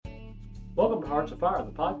Welcome to Hearts of Fire,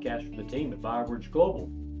 the podcast from the team at BBG Global.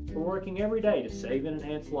 We're working every day to save and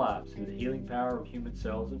enhance lives through the healing power of human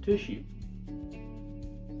cells and tissue.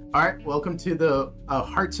 All right, welcome to the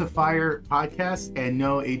Hearts of Fire podcast. And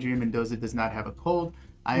no, Adrian Mendoza does not have a cold.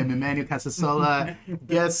 I am Emmanuel Casasola,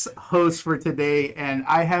 guest host for today, and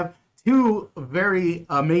I have two very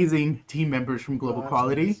amazing team members from Global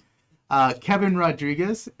Quality. Kevin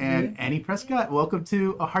Rodriguez and Annie Prescott. Welcome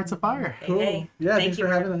to Hearts of Fire. Cool. Hey. Yeah, thanks for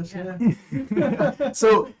having us. Yeah.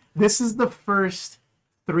 So this is the first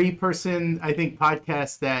three-person, I think,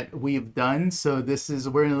 podcast that we've done. So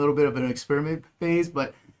we're in a little bit of an experiment phase,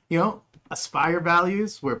 but Aspire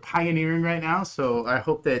values, we're pioneering right now. So I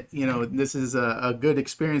hope that, this is a good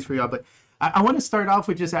experience for y'all. But I want to start off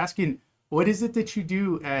with just asking, what is it that you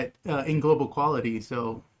do in Global Quality?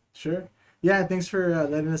 So Sure. Yeah, thanks for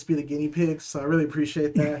letting us be the guinea pigs. So I really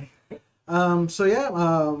appreciate that.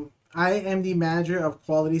 I am the manager of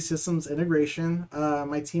quality systems integration.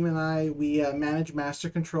 My team and I, we manage master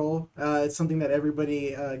control. It's something that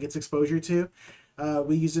everybody gets exposure to.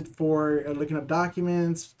 We use it for looking up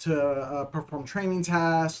documents, to perform training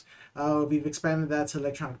tasks. We've expanded that to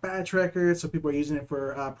electronic batch records, so people are using it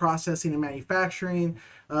for processing and manufacturing.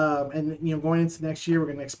 And going into next year, we're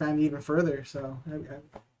going to expand it even further. So.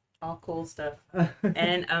 All cool stuff.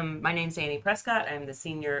 And my name's Annie Prescott. I'm the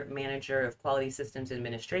Senior Manager of Quality Systems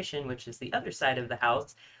Administration, which is the other side of the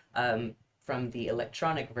house. From the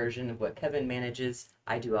electronic version of what Kevin manages,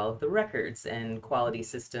 I do all of the records and quality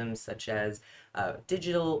systems such as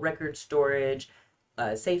digital record storage,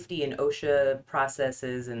 safety and OSHA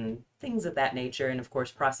processes, and things of that nature. And of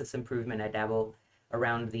course, process improvement. I dabble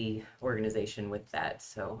around the organization with that.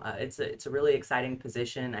 So it's a really exciting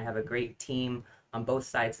position. I have a great team on both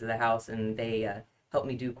sides of the house, and they help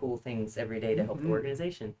me do cool things every day to help the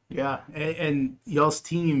organization. Yeah, and y'all's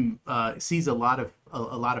team sees a lot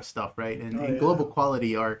of stuff, right? And in Global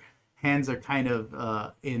Quality, our hands are kind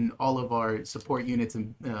of in all of our support units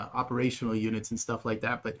and operational units and stuff like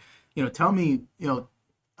that. But tell me,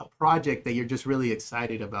 a project that you're just really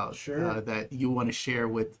excited about, that you want to share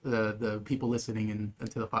with the people listening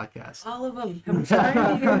to the podcast. All of them. I'm sorry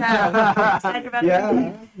to hear that. I'm excited about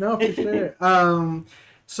it. No, for sure.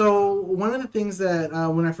 So one of the things that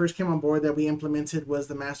when I first came on board that we implemented was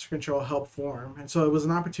the Master Control Help Form. And so it was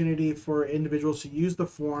an opportunity for individuals to use the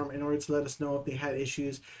form in order to let us know if they had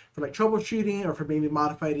issues for like troubleshooting or for maybe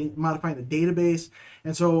modifying the database.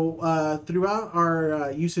 And so throughout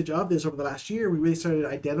our usage of this over the last year, we really started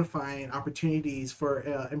identifying opportunities for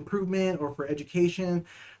improvement or for education.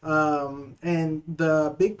 And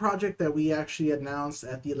the big project that we actually announced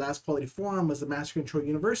at the last Quality Forum was the Master Control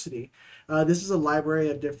University. This is a library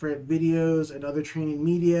of different videos and other training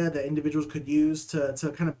media that individuals could use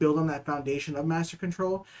to kind of build on that foundation of Master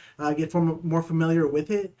Control, get more familiar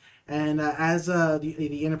with it. And as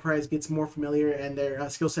the enterprise gets more familiar and their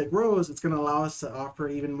skill set grows, it's going to allow us to offer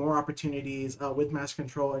even more opportunities with Master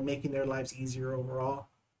Control and making their lives easier overall.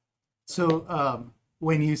 So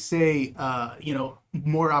when you say,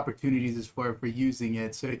 more opportunities is for using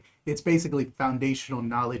it, so it's basically foundational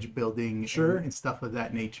knowledge building and stuff of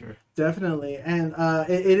that nature. Definitely. And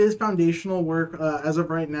it is foundational work as of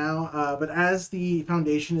right now. But as the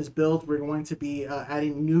foundation is built, we're going to be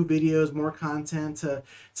adding new videos, more content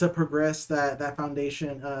to progress that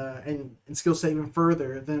foundation and skill set even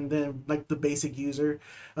further than like the basic user.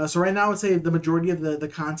 So right now I would say the majority of the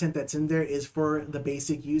content that's in there is for the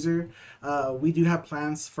basic user. We do have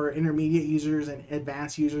plans for intermediate users and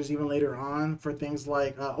advanced users even later on for things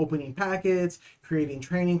like opening packets, creating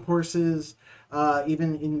training courses,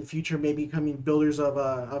 even in the future maybe becoming builders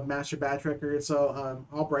of master batch records. So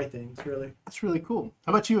all bright things, really. That's really cool.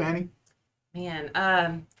 How about you, Annie? Man,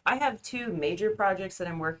 I have two major projects that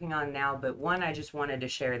I'm working on now, but one I just wanted to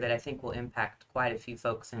share that I think will impact quite a few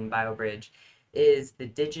folks in BioBridge is the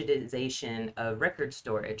digitization of record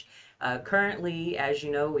storage. Currently, as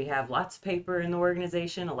you know, we have lots of paper in the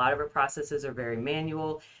organization. A lot of our processes are very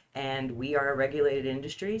manual, and we are a regulated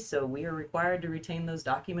industry, so we are required to retain those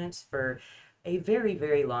documents for a very,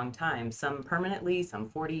 very long time. Some permanently, some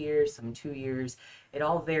 40 years, some 2 years. It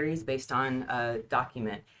all varies based on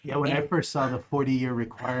document. Yeah, when I first saw the 40-year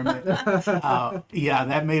requirement,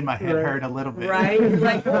 that made my head hurt a little bit. Right?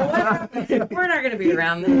 Like, well, what happened? We're not going to be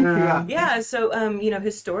around then. Yeah, so,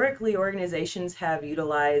 historically, organizations have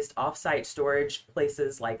utilized off-site storage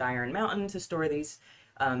places like Iron Mountain to store these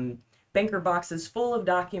banker boxes full of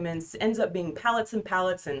documents. Ends up being pallets and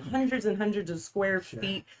pallets and hundreds of square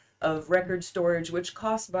feet of record storage, which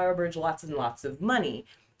costs BioBridge lots and lots of money.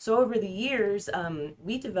 So over the years,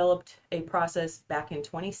 we developed a process back in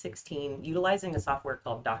 2016 utilizing a software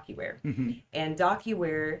called DocuWare. And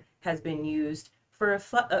DocuWare has been used for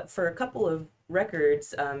a couple of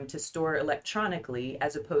records to store electronically,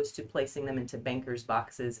 as opposed to placing them into bankers'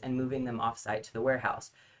 boxes and moving them offsite to the warehouse.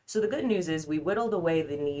 So the good news is we whittled away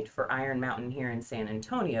the need for Iron Mountain here in San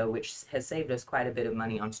Antonio, which has saved us quite a bit of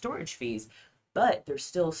money on storage fees. But there's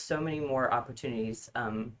still so many more opportunities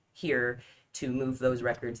here to move those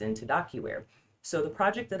records into DocuWare. So the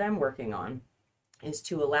project that I'm working on is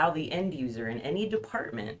to allow the end user in any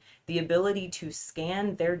department the ability to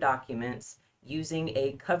scan their documents using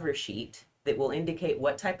a cover sheet that will indicate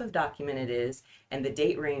what type of document it is and the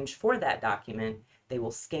date range for that document. They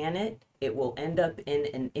will scan it, it will end up in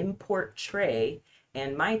an import tray,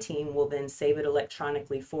 and my team will then save it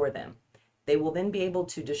electronically for them. They will then be able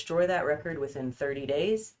to destroy that record within 30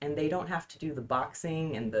 days, and they don't have to do the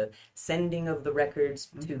boxing and the sending of the records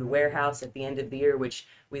to the warehouse at the end of the year, which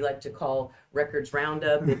we like to call Records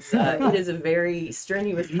Roundup. It is a very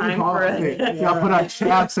strenuous time for us. Y'all put on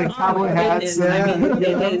chaps and cowboy hats. I mean,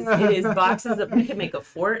 it is boxes that we can make a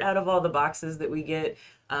fort out of all the boxes that we get.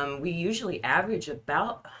 We usually average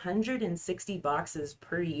about 160 boxes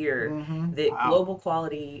per year that Global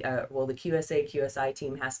Quality, the QSI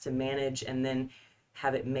team has to manage and then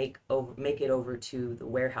have it make it over to the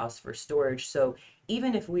warehouse for storage. So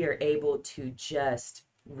even if we are able to just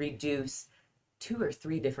reduce 2 or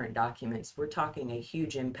 3 different documents, we're talking a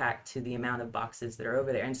huge impact to the amount of boxes that are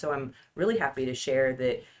over there. And so I'm really happy to share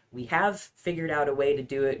that we have figured out a way to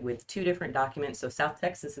do it with 2 different documents. So South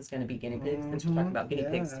Texas is going to be guinea pigs, since we're talking about guinea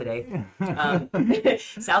pigs today.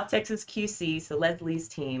 South Texas QC, so Leslie's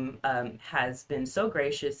team, has been so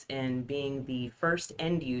gracious in being the first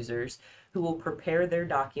end users who will prepare their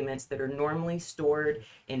documents that are normally stored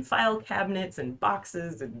in file cabinets and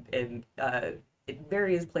boxes and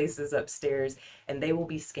various places upstairs, and they will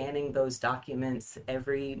be scanning those documents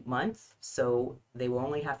every month. So they will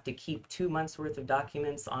only have to keep 2 months worth of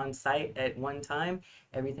documents on site at one time.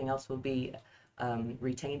 Everything else will be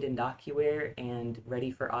retained in DocuWare and ready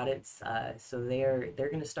for audits. So they're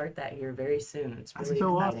going to start that here very soon. It's really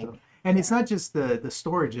exciting. Awesome. And it's not just the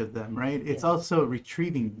storage of them, right? It's also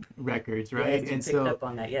retrieving records, right? Yes, and so up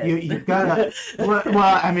on that, yes. you've got to.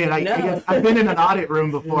 Well, I mean, I've been in an audit room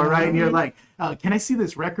before, right? And you're like, "Can I see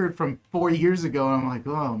this record from 4 years ago?" And I'm like,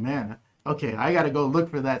 "Oh man, okay, I got to go look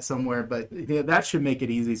for that somewhere." But that should make it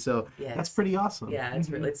easy. So that's pretty awesome. Yeah,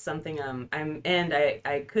 it's something.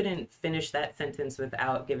 I couldn't finish that sentence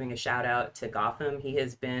without giving a shout out to Gotham. He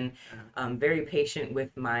has been very patient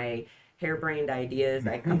with my harebrained ideas.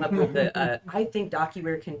 I come up with I think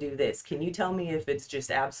DocuWare can do this. Can you tell me if it's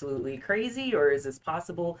just absolutely crazy or is this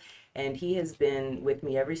possible? And he has been with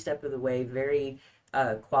me every step of the way, very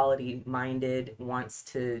quality minded, wants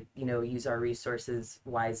to, use our resources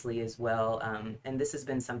wisely as well. And this has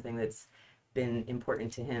been something that's been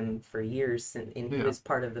important to him for years, and he was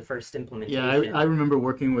part of the first implementation. Yeah, I remember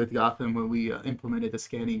working with Gotham when we implemented the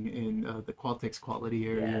scanning in the Qualtex quality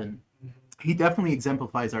area. Yeah. And he definitely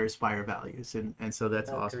exemplifies our Aspire values, and so that's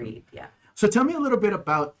awesome. Agreed. Yeah. So tell me a little bit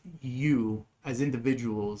about you as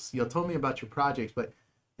individuals. You told me about your projects, but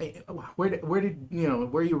where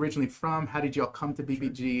are you originally from? How did y'all come to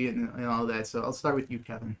BBG and all that? So I'll start with you,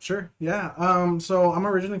 Kevin. Sure. Yeah. So I'm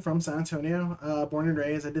originally from San Antonio, born and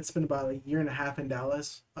raised. I did spend about a year and a half in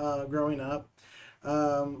Dallas growing up.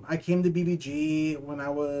 I came to BBG when I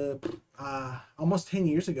was almost 10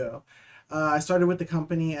 years ago. I started with the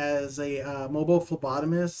company as a mobile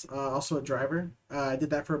phlebotomist, also a driver. I did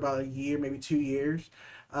that for about a year, maybe 2 years.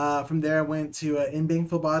 From there, I went to in-bank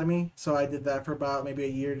phlebotomy. So I did that for about maybe a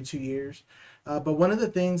year to 2 years. But one of the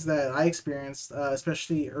things that I experienced,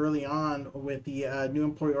 especially early on with the new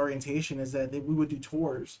employee orientation, is that we would do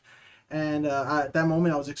tours. And at that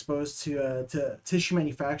moment, I was exposed to tissue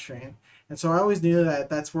manufacturing. And so I always knew that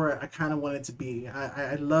that's where I kind of wanted to be.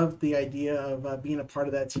 I loved the idea of being a part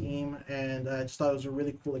of that team, and I just thought it was a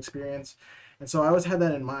really cool experience. And so I always had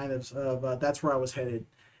that in mind of that's where I was headed.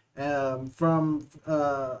 From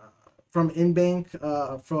in-bank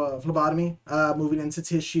phlebotomy, moving into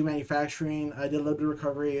tissue manufacturing, I did a little bit of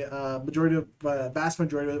recovery. Vast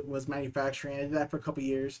majority of it was manufacturing. I did that for a couple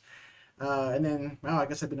years. And then, I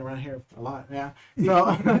guess I've been around here a lot, yeah.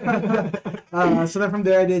 So then from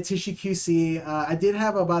there, I did tissue QC. I did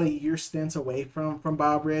have about a year stint away from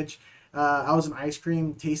BioBridge. I was an ice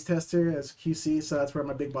cream taste tester as QC, so that's where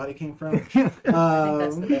my big body came from. I think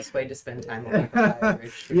that's the best way to spend time on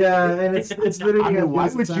beverage. Yeah, and it's literally. I mean, why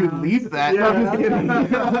would you leave that?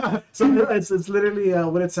 Yeah. So it's literally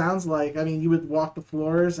what it sounds like. I mean, you would walk the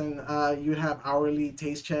floors and you would have hourly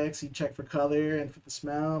taste checks. You check for color and for the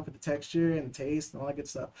smell, for the texture and the taste and all that good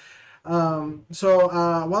stuff. So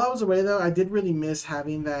while I was away though, I did really miss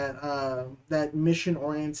having that mission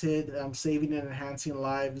oriented, saving and enhancing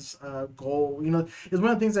lives goal. You know, it's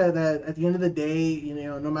one of the things that at the end of the day, you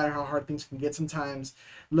know, no matter how hard things can get sometimes,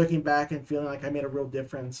 looking back and feeling like I made a real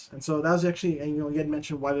difference. And so that was actually, and you know, you had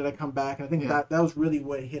mentioned why did I come back, and I think that was really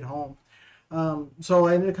what hit home. So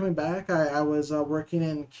I ended up coming back. I was working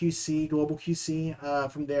in QC, global QC.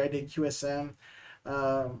 From there I did QSM.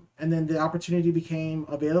 And then the opportunity became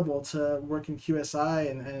available to work in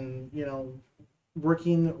QSI and you know,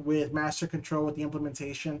 working with master control with the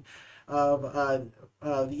implementation of the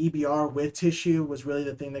EBR with tissue was really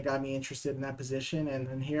the thing that got me interested in that position,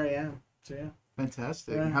 and here I am. So yeah.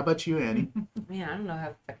 Fantastic. Yeah. How about you, Annie? Man, I don't know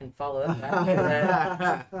if I can follow up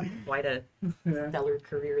that. Quite a stellar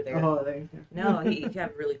career there. Oh, thank you. No, you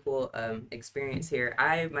have a really cool experience here.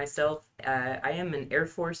 I myself, I am an Air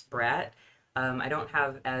Force brat. I don't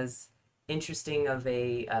have as interesting of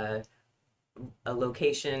a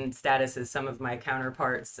location status as some of my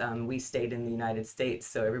counterparts. We stayed in the United States,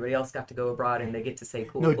 so everybody else got to go abroad and they get to say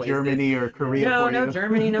cool places. Germany or Korea No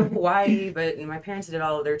Germany, no Hawaii, but my parents did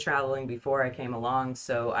all of their traveling before I came along,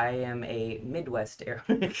 so I am a Midwest Air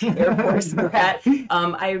Force brat.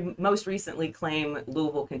 I most recently claim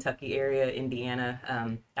Louisville, Kentucky area,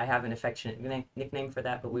 Indiana. I have an affectionate nickname for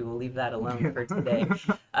that, but we will leave that alone for today.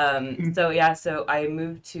 So I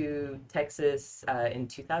moved to Texas in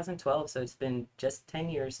 2012, so it's been just 10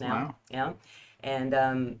 years now. Wow. Yeah.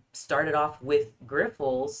 And started off with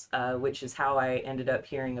Grifols, which is how I ended up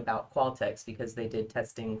hearing about Qualtex, because they did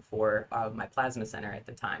testing for my plasma center at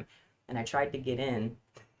the time. And I tried to get in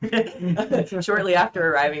shortly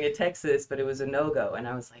after arriving at Texas, but it was a no-go. And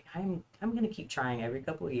I was like, I'm going to keep trying. Every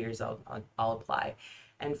couple of years I'll apply.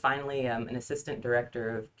 And finally, an assistant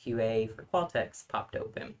director of QA for Qualtex popped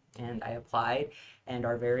open, and I applied, and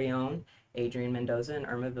our very own Adrian Mendoza and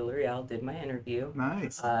Irma Villarreal did my interview.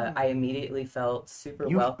 Nice. I immediately felt super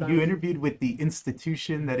welcome. You interviewed with the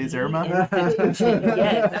institution that is Irma?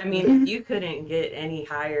 Yes. I mean, you couldn't get any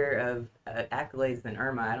higher of accolades than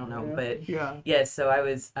Irma. I don't know. But yes, so I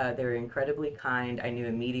was, they were incredibly kind. I knew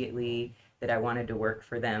immediately that I wanted to work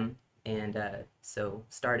for them. And so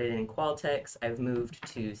started in Qualtex. I've moved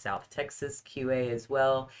to South Texas QA as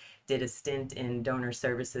well. Did a stint in donor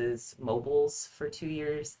services mobiles for 2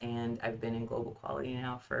 years, and I've been in global quality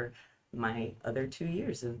now for my other 2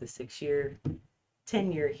 years of the 6-year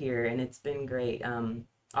tenure here, and it's been great.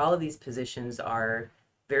 All of these positions are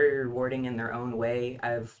very rewarding in their own way.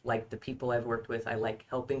 I've liked the people I've worked with. I like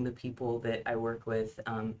helping the people that I work with,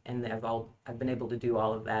 and I've been able to do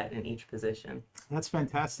all of that in each position. That's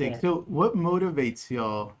fantastic. Yeah. So what motivates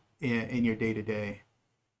y'all in your day-to-day?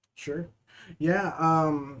 Sure.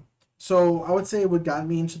 Yeah. So I would say what got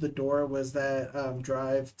me into the door was that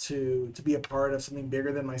drive to be a part of something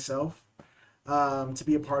bigger than myself, to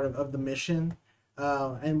be a part of the mission.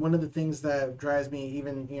 And one of the things that drives me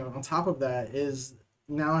even, you know, on top of that is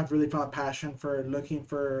now I've really found a passion for looking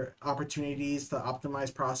for opportunities to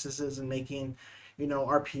optimize processes and making, you know,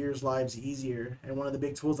 our peers' lives easier. And one of the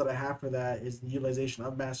big tools that I have for that is the utilization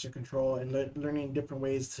of master control and learning different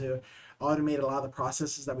ways to automate a lot of the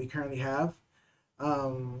processes that we currently have.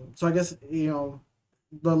 So I guess, you know,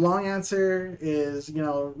 the long answer is, you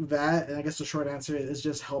know, that, and I guess the short answer is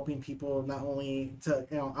just helping people not only to,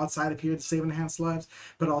 you know, outside of here to save and enhance lives,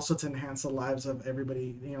 but also to enhance the lives of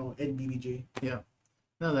everybody, you know, in BBG. Yeah.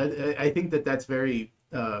 No, I think that's very,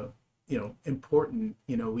 you know, important.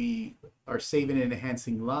 You know, we are saving and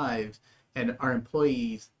enhancing lives, and our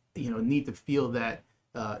employees, you know, need to feel that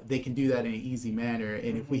they can do that in an easy manner.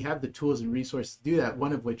 And if we have the tools and resources to do that,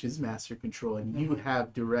 one of which is master control, and you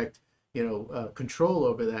have direct, you know, control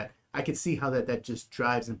over that, I could see how that just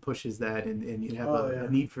drives and pushes that, and you have a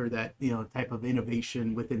need for that, you know, type of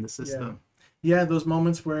innovation within the system. Yeah, those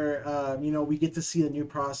moments where you know, we get to see the new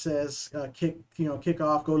process kick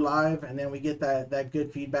off, go live, and then we get that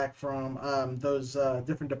good feedback from those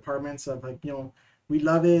different departments of, like, you know, we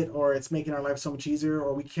love it, or it's making our life so much easier,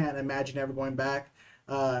 or we can't imagine ever going back.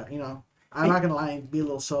 You know, I'm not gonna lie and be a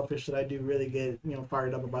little selfish that I do really get, you know,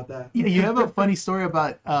 fired up about that. Yeah, you have a funny story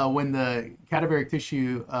about when the cadaveric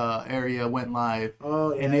tissue area went live.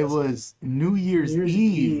 Oh, yeah. And it was New Year's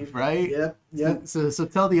Eve, right? Yep. Yeah. So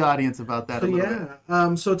tell the audience about that a little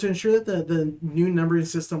bit. So to ensure that the new numbering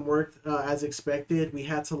system worked as expected, we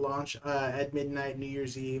had to launch at midnight New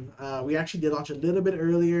Year's Eve. We actually did launch a little bit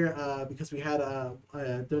earlier because we had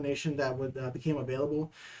a donation that became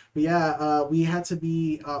available. But yeah, we had to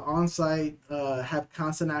be on site, have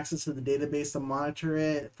constant access to the database to monitor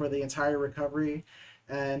it for the entire recovery.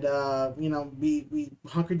 And, we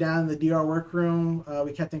hunkered down in the DR workroom.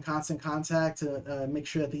 We kept in constant contact to make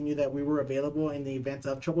sure that they knew that we were available in the event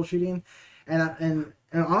of troubleshooting. And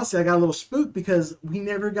honestly, I got a little spooked because we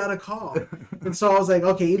never got a call. And so I was like,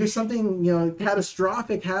 okay, either something,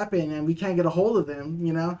 catastrophic happened and we can't get a hold of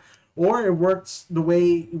them, or it worked the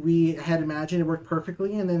way we had imagined. It worked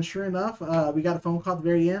perfectly. And then sure enough, we got a phone call at the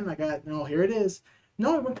very end. I got, here it is.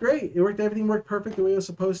 No, it worked great. Everything worked perfect the way it was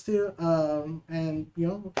supposed to.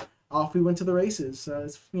 Off we went to the races. So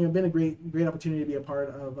it's been a great opportunity to be a part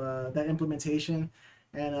of that implementation.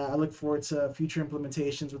 And I look forward to future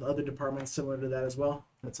implementations with other departments similar to that as well.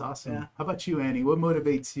 That's awesome. Yeah. How about you, Annie? What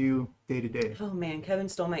motivates you day to day? Oh man, Kevin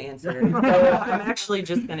stole my answer. So I'm actually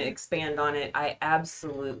just going to expand on it. I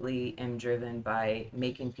absolutely am driven by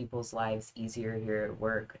making people's lives easier here at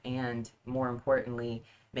work, and more importantly,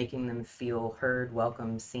 making them feel heard,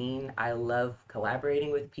 welcome, seen. I love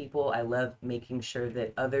collaborating with people. I love making sure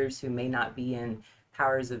that others who may not be in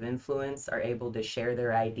powers of influence are able to share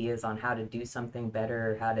their ideas on how to do something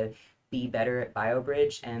better or how to be better at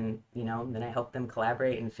BioBridge. And, then I help them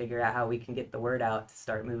collaborate and figure out how we can get the word out to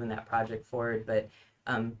start moving that project forward. But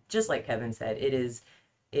just like Kevin said, it is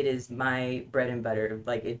my bread and butter.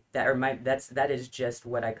 That is just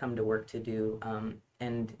what I come to work to do.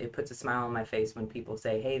 And it puts a smile on my face when people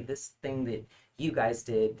say, hey, this thing that you guys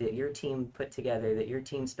did, that your team put together, that your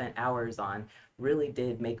team spent hours on, really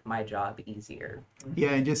did make my job easier.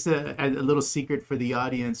 Yeah, and just a little secret for the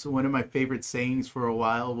audience, one of my favorite sayings for a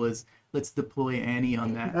while was, let's deploy Annie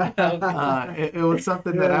on that. It was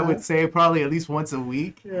something that I would say probably at least once a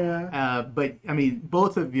week. Yeah. But, I mean,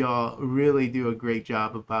 both of y'all really do a great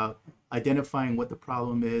job about identifying what the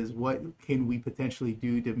problem is, what can we potentially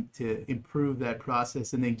do to improve that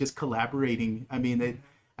process, and then just collaborating. I mean,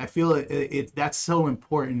 I feel that's so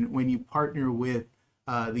important when you partner with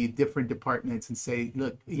the different departments and say,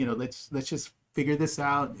 look, let's just figure this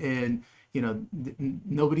out, and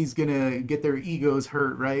nobody's gonna get their egos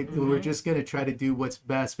hurt, right? Mm-hmm. We're just gonna try to do what's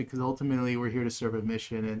best, because ultimately we're here to serve a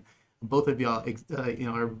mission, and both of y'all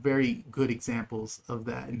are very good examples of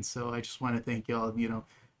that. And so I just want to thank y'all.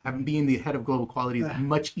 Being the head of global quality is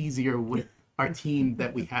much easier with our team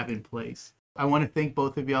that we have in place. I want to thank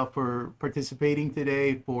both of y'all for participating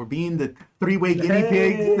today, for being the three-way guinea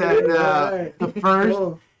pigs, the first.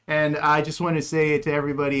 Cool. And I just want to say to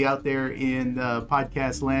everybody out there in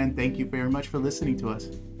podcast land, thank you very much for listening to us.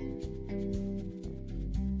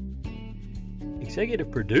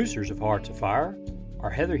 Executive producers of Hearts of Fire are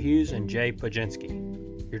Heather Hughes and Jay Pajinski.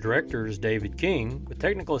 Your director is David King, with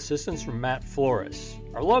technical assistance from Matt Flores.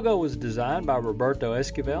 Our logo was designed by Roberto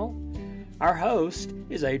Esquivel. Our host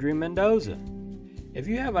is Adrian Mendoza. If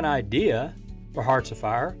you have an idea for Hearts of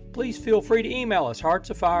Fire, please feel free to email us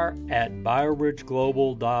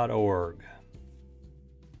heartsoffire@biobridgeglobal.org.